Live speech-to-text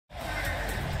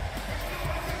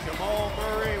Jamal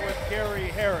Murray with Gary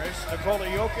Harris, Nikola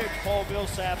Jokic, Paul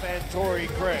Millsap, and Torrey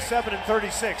Craig. 7 and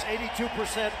 36,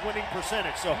 82% winning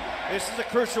percentage. So this is a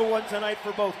crucial one tonight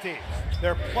for both teams.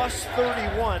 They're plus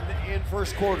 31 in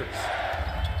first quarters.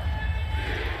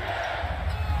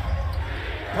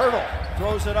 Pirtle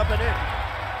throws it up and in.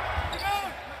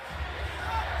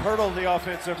 Pirtle the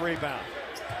offensive rebound.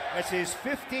 That's his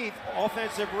 15th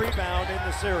offensive rebound in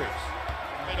the series.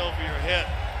 Right over your head.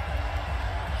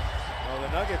 Well,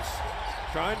 the Nuggets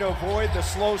trying to avoid the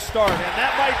slow start, and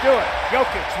that might do it.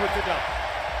 Jokic with the dunk.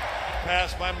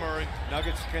 Pass by Murray.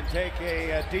 Nuggets can take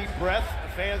a deep breath. The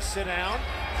fans sit down.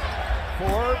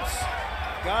 Forbes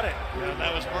got it. Yeah,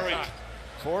 that was Murray.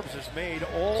 Forbes has made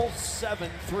all 7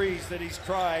 threes that he's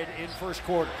tried in first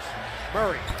quarters.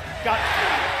 Murray got it.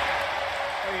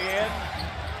 In.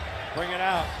 Bring it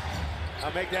out.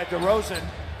 I'll make that DeRozan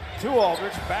to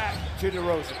Aldridge, back to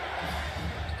DeRozan.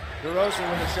 DeRozan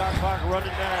with a shot clock running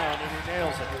down, and he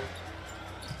nails it.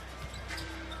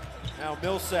 Now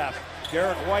Millsap.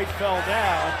 Derek White fell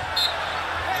down.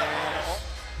 And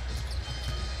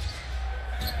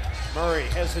Murray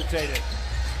hesitated.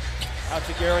 Out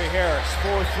to Gary Harris,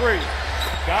 4-3.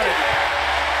 Got it.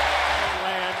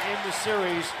 Land in the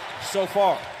series so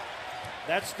far.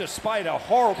 That's despite a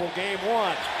horrible game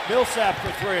one. Millsap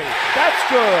for 3. That's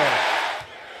good.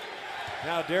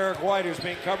 Now Derek White, who's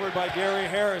being covered by Gary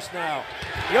Harris now.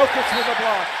 Jokic with a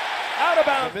block. Out of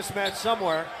bounds. A mismatch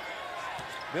somewhere.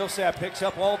 Millsap picks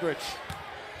up Aldridge.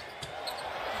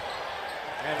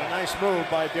 And a nice move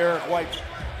by Derek White.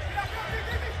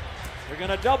 They're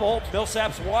going to double.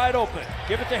 Millsap's wide open.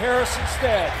 Give it to Harris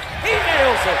instead. He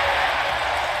nails it.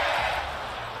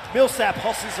 Millsap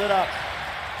hustles it up.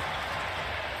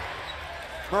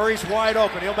 Murray's wide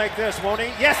open. He'll make this, won't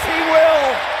he? Yes, he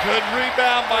will. Good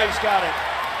rebound by. He's got it.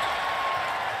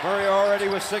 Murray already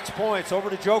with 6 points. Over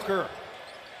to Joker.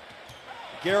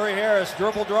 Gary Harris,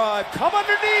 dribble drive. Come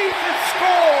underneath and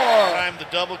score. Time the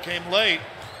double came late.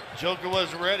 Joker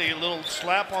wasn't ready. A little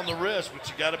slap on the wrist, but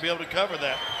you got to be able to cover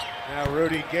that. Now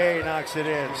Rudy Gay knocks it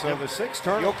in. So the 6th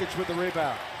turn. Jokic with the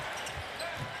rebound.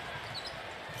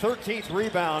 13th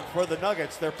rebound for the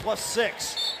Nuggets. They're plus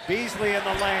 6. Beasley in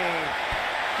the lane.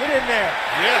 Get in there.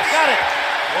 Yes. Got it.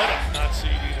 What if not see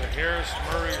either Harris,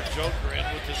 Murray, or Joker in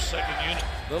with his second unit.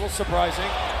 Little surprising.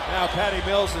 Now Patty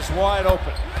Mills is wide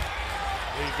open.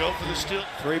 There you go for the steal.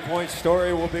 3-point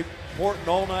story will be important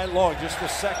all night long. Just the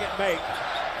second make.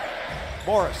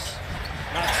 Morris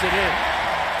knocks it in.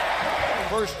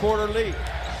 First quarter lead.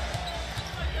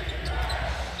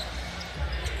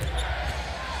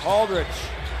 Aldridge.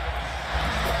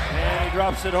 And he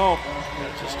drops it home.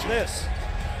 Just this.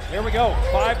 Here we go.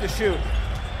 5 to shoot.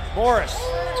 Morris.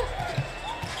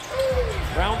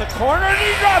 Round the corner, and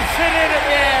he drops it in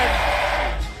again.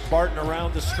 Barton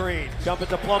around the screen. Dump it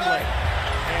to Plumlee.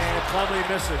 And Plumlee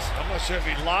misses. I'm not sure if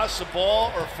he lost the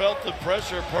ball or felt the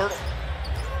pressure of Pirtle.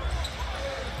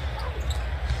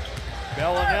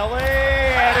 Bellinelli,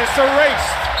 and it's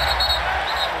erased.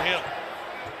 For him.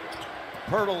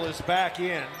 Pirtle is back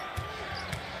in.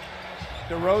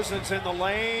 DeRozan's in the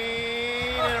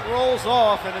lane, and it rolls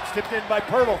off, and it's tipped in by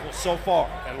Pirtle so far.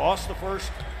 They lost the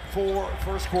first 4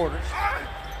 first quarters.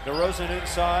 DeRozan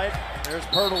inside. There's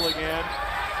Pirtle again.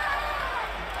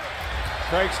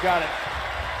 Craig's got it.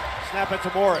 Snap it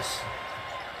to Morris.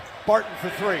 Barton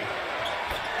for 3.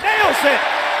 Nails it!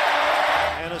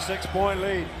 And a 6-point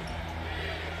lead.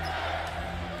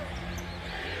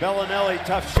 Bellinelli,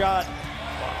 tough shot.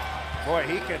 Boy,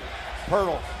 he can.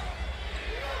 Pirtle.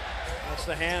 That's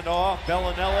the handoff.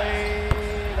 Bellinelli,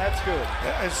 that's good.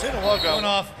 And Sinaloa Going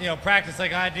off, practice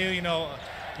like I do, you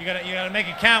gotta make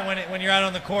it count when you're out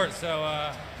on the court.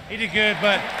 So he did good,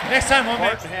 but next time we'll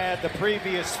Barton had the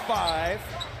previous 5.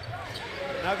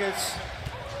 Nuggets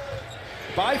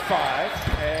by 5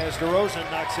 as DeRozan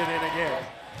knocks it in again.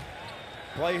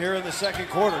 Play here in the second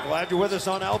quarter. Glad you're with us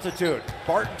on Altitude.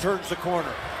 Barton turns the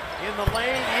corner. In the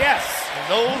lane, yes. And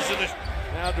those are the.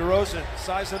 Now DeRozan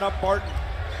sizing up Barton.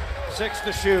 6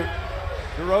 to shoot.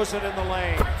 DeRozan in the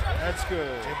lane. That's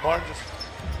good. And Barton just.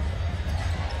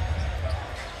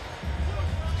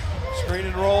 Screen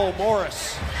and roll,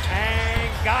 Morris.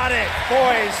 And got it.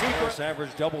 Boys, he first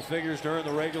averaged double figures during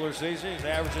the regular season. He's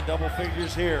averaging double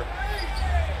figures here.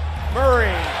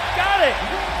 Murray, got it.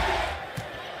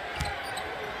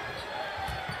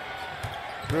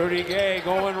 Rudy Gay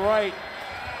going right.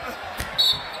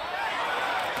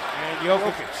 And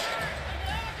Jokic.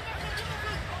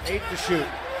 8 to shoot.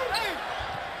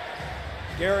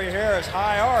 Gary Harris,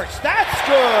 high arch. That's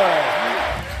good.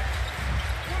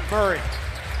 Murray.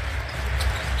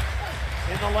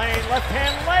 In the lane,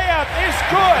 left-hand layup is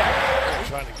good.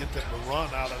 trying to get them to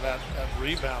run out of that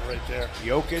rebound right there.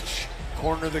 Jokic,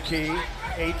 corner the key,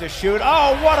 8 to shoot.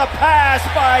 Oh, what a pass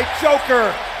by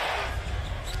Joker!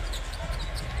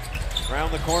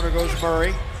 Around the corner goes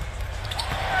Murray.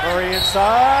 Murray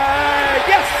inside,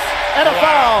 yes! And a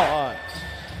foul!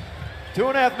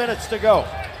 2.5 minutes to go.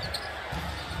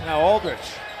 Now Aldridge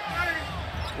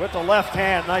with the left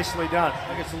hand, nicely done. I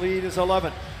think its lead is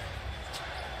 11.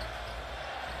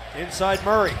 Inside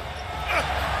Murray.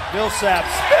 Millsap,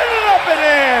 spin it up and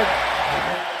in!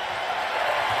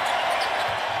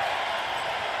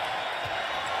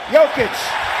 Jokic,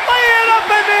 lay it up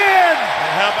and in!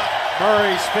 And how about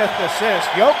Murray's 5th assist.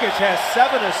 Jokic has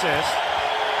 7 assists.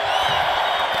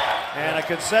 And a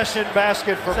concession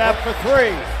basket for Sapp for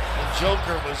 3. the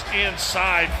Joker was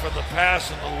inside for the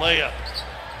pass and the layup?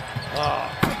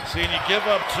 See, and you give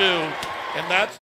up 2, and that's